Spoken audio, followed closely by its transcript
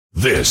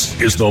This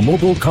is the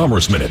Mobile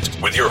Commerce Minute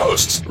with your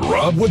hosts,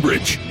 Rob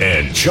Woodbridge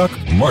and Chuck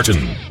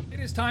Martin.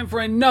 It is time for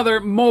another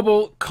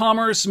Mobile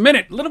Commerce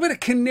Minute. A little bit of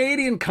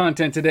Canadian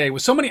content today.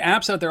 With so many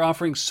apps out there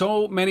offering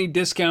so many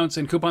discounts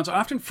and coupons, I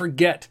often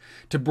forget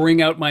to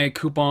bring out my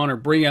coupon or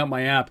bring out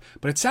my app.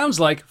 But it sounds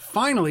like,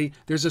 finally,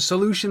 there's a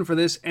solution for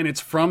this, and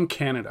it's from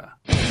Canada.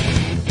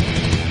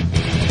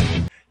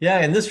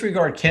 Yeah, in this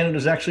regard,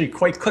 Canada's actually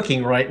quite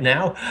cooking right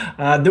now.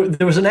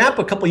 There was an app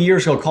a couple of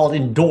years ago called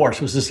Endorse.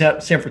 It was a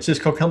San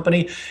Francisco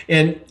company.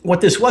 And what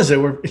this was, they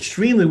were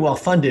extremely well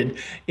funded.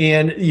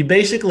 And you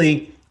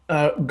basically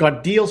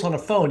got deals on a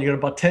phone. You got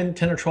about 10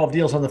 or 12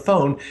 deals on the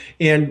phone.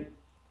 And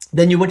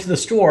then you went to the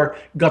store,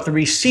 got the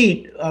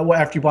receipt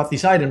after you bought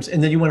these items,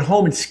 and then you went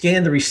home and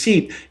scanned the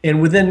receipt.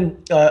 And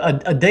within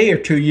a day or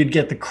two, you'd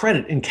get the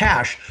credit in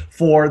cash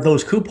for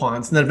those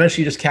coupons. And then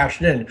eventually you just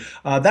cashed it in.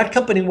 That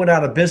company went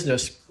out of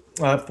business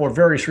for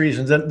various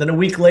reasons. Then a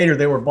week later,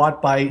 they were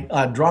bought by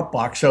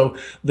Dropbox. So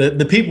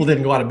the people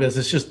didn't go out of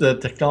business, just the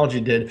technology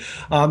did.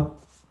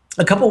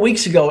 A couple of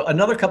weeks ago,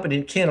 another company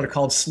in Canada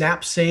called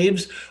Snap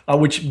Saves,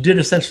 which did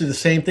essentially the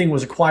same thing,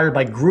 was acquired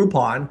by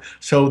Groupon.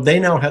 So they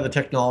now have the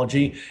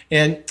technology.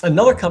 And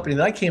another company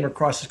that I came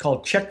across is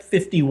called Check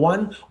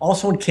 51,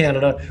 also in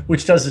Canada,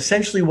 which does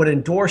essentially what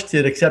Endorse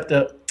did, except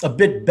a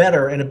bit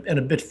better and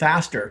a bit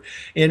faster.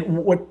 And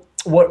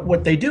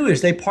what they do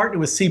is they partner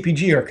with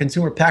CPG, or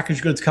consumer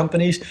packaged goods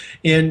companies,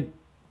 and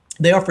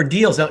they offer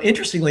deals. Now,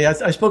 interestingly,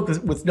 I spoke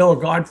with Noah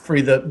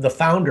Godfrey, the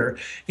founder,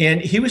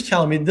 and he was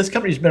telling me this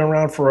company's been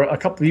around for a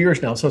couple of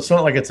years now, so it's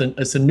not like it's a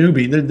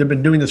newbie. They've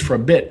been doing this for a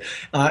bit,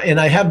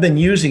 and I have been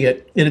using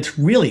it, and it's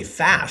really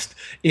fast.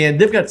 And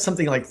they've got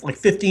something like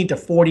 15 to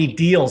 40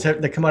 deals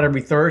that come out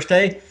every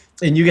Thursday.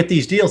 And you get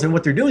these deals, and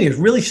what they're doing is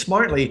really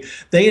smartly,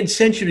 they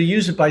incent you to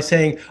use it by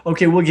saying,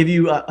 okay, we'll give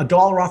you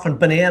 $1 off on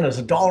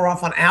bananas, $1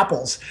 off on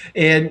apples.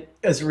 And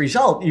as a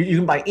result, you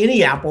can buy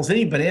any apples,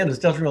 any bananas,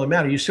 doesn't really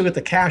matter. You still get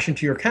the cash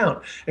into your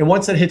account. And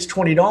once that hits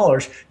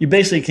 $20, you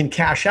basically can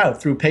cash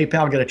out through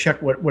PayPal, get a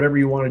check, whatever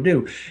you want to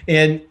do.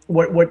 And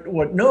what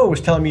Noah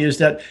was telling me is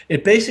that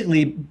it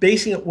basically,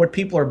 basing on what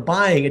people are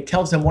buying, it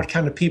tells them what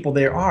kind of people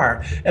they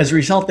are. As a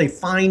result, they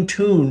fine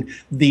tune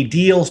the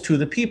deals to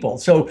the people.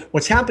 So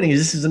what's happening is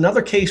this is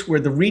another case where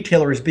the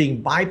retailer is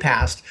being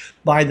bypassed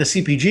by the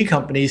CPG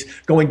companies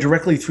going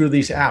directly through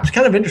these apps.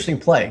 Kind of interesting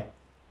play.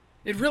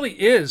 It really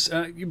is,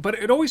 but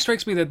it always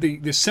strikes me that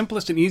the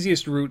simplest and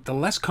easiest route, the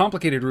less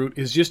complicated route,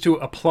 is just to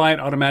apply it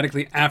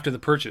automatically after the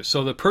purchase.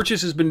 So the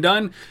purchase has been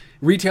done,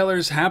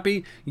 retailer's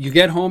happy, you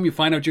get home, you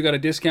find out you got a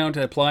discount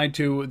applied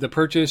to the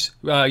purchase,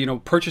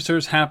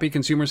 purchasers happy,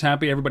 consumers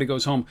happy, everybody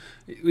goes home.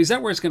 Is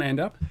that where it's going to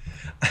end up?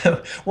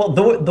 Well,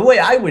 the way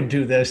I would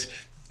do this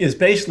is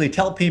basically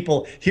tell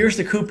people, here's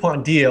the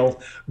coupon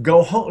deal,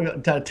 go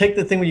home, take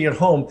the thing when you get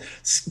home,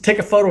 take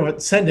a photo of it,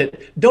 send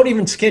it. Don't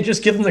even scan,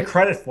 just give them the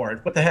credit for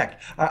it. What the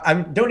heck?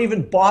 Don't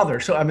even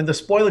bother. So, the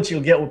spoilage you'll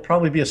get will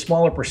probably be a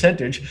smaller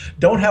percentage.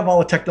 Don't have all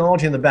the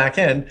technology in the back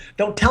end.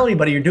 Don't tell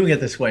anybody you're doing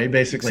it this way,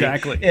 basically.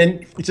 Exactly.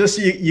 And just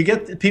you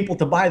get people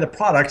to buy the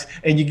products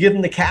and you give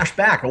them the cash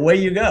back. Away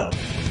you go.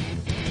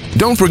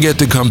 Don't forget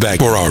to come back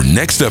for our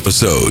next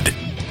episode.